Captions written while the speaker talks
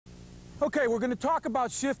Okay, we're going to talk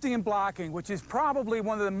about shifting and blocking, which is probably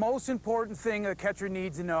one of the most important things a catcher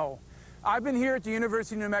needs to know. I've been here at the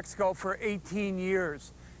University of New Mexico for 18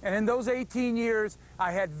 years, and in those 18 years,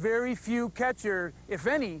 I had very few catchers, if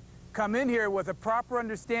any, come in here with a proper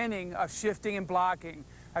understanding of shifting and blocking.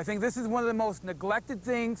 I think this is one of the most neglected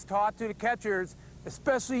things taught to the catchers,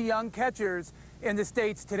 especially young catchers in the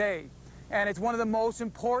States today. And it's one of the most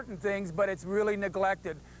important things, but it's really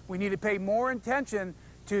neglected. We need to pay more attention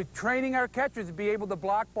to training our catchers to be able to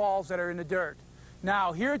block balls that are in the dirt.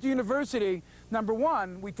 Now, here at the university, number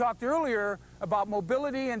one, we talked earlier about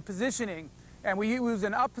mobility and positioning, and we use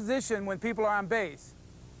an up position when people are on base.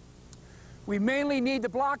 We mainly need to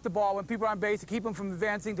block the ball when people are on base to keep them from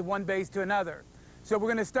advancing to one base to another. So we're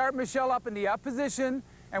going to start Michelle up in the up position,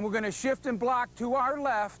 and we're going to shift and block to our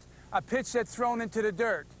left a pitch that's thrown into the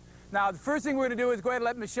dirt. Now, the first thing we're going to do is go ahead and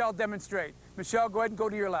let Michelle demonstrate. Michelle, go ahead and go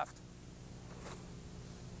to your left.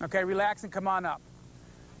 Okay, relax and come on up.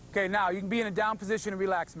 Okay, now you can be in a down position and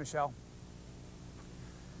relax, Michelle.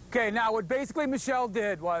 Okay, now what basically Michelle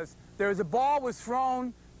did was a ball was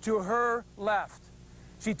thrown to her left.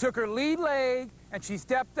 She took her lead leg and she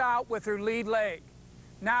stepped out with her lead leg.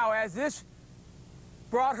 Now, as this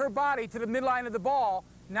brought her body to the midline of the ball,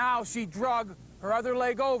 now she drug her other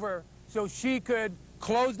leg over so she could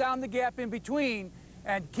close down the gap in between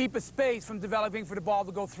and keep a space from developing for the ball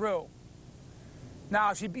to go through.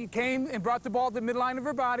 Now she came and brought the ball to the midline of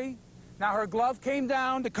her body. Now her glove came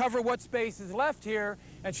down to cover what space is left here,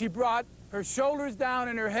 and she brought her shoulders down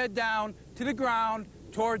and her head down to the ground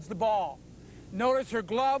towards the ball. Notice her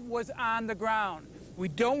glove was on the ground. We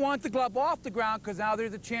don't want the glove off the ground because now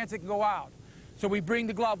there's a chance it can go out. So we bring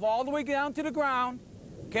the glove all the way down to the ground,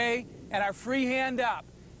 okay, and our free hand up.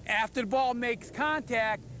 After the ball makes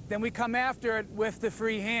contact, then we come after it with the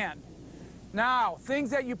free hand. Now, things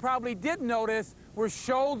that you probably didn't notice were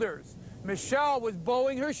shoulders. Michelle was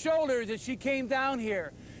bowing her shoulders as she came down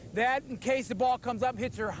here. That, in case the ball comes up,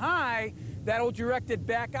 hits her high, that'll direct it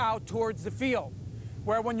back out towards the field.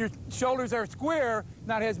 Where when your shoulders are square,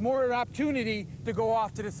 now it has more opportunity to go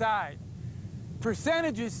off to the side.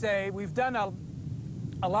 Percentages say, we've done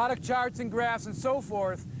a lot of charts and graphs and so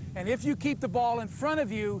forth, and if you keep the ball in front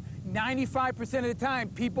of you, 95% of the time,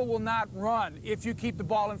 people will not run if you keep the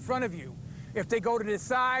ball in front of you. If they go to the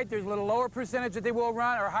side, there's a little lower percentage that they will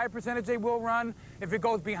run, or a high percentage they will run. If it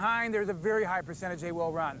goes behind, there's a very high percentage they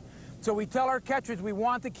will run. So we tell our catchers we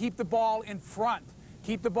want to keep the ball in front,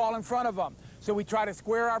 keep the ball in front of them. So we try to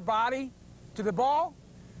square our body to the ball.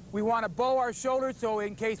 We want to bow our shoulders so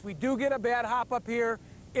in case we do get a bad hop up here,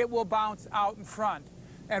 it will bounce out in front.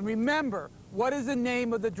 And remember, what is the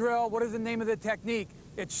name of the drill? What is the name of the technique?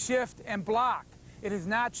 It's shift and block. It is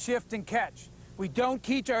not shift and catch. We don't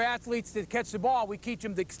teach our athletes to catch the ball. We teach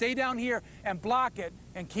them to stay down here and block it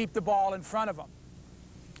and keep the ball in front of them.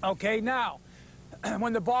 Okay, now,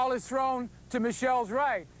 when the ball is thrown to Michelle's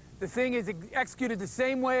right, the thing is executed the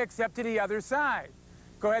same way except to the other side.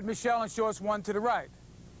 Go ahead, Michelle, and show us one to the right.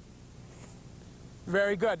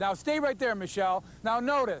 Very good. Now, stay right there, Michelle. Now,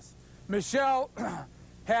 notice, Michelle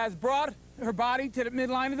has brought her body to the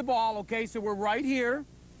midline of the ball. Okay, so we're right here.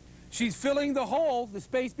 She's filling the hole, the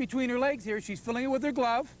space between her legs here. She's filling it with her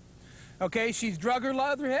glove. Okay, she's drug her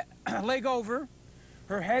other leg over.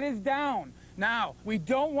 Her head is down. Now, we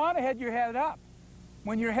don't want to head your head up.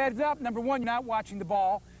 When your head's up, number one, you're not watching the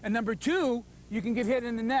ball. And number two, you can get hit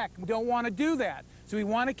in the neck. We don't want to do that. So we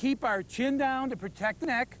want to keep our chin down to protect the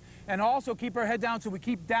neck and also keep our head down so we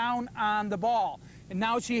keep down on the ball. And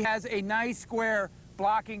now she has a nice square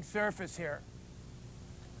blocking surface here.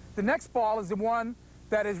 The next ball is the one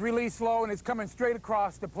that is really slow and is coming straight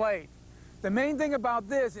across the plate. The main thing about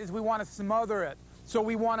this is we want to smother it, so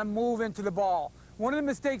we want to move into the ball. One of the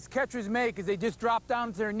mistakes catchers make is they just drop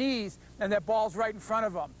down to their knees and that ball's right in front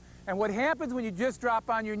of them. And what happens when you just drop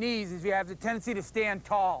on your knees is you have the tendency to stand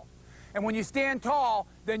tall. And when you stand tall,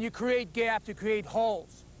 then you create gaps, you create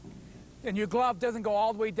holes. And your glove doesn't go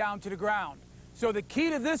all the way down to the ground. So the key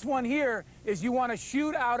to this one here is you want to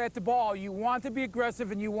shoot out at the ball. You want to be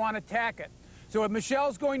aggressive and you want to attack it. So what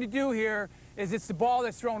Michelle's going to do here is it's the ball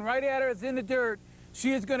that's thrown right at her, it's in the dirt.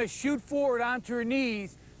 She is going to shoot forward onto her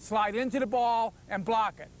knees, slide into the ball, and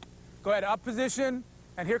block it. Go ahead, up position,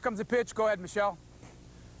 and here comes the pitch. Go ahead, Michelle.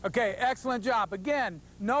 Okay, excellent job. Again,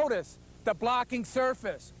 notice the blocking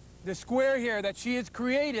surface, the square here that she has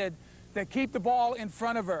created that keep the ball in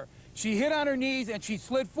front of her. She hit on her knees and she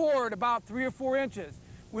slid forward about 3 or 4 inches.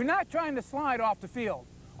 We're not trying to slide off the field.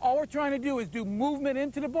 All we're trying to do is do movement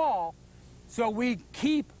into the ball so we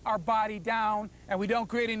keep our body down and we don't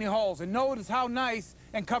create any holes. And notice how nice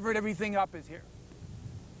and covered everything up is here.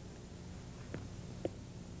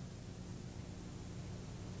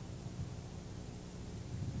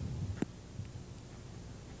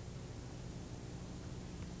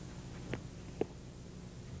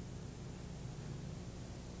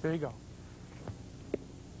 There you go.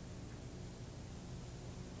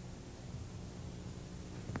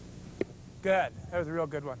 Good. That was a real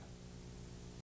good one.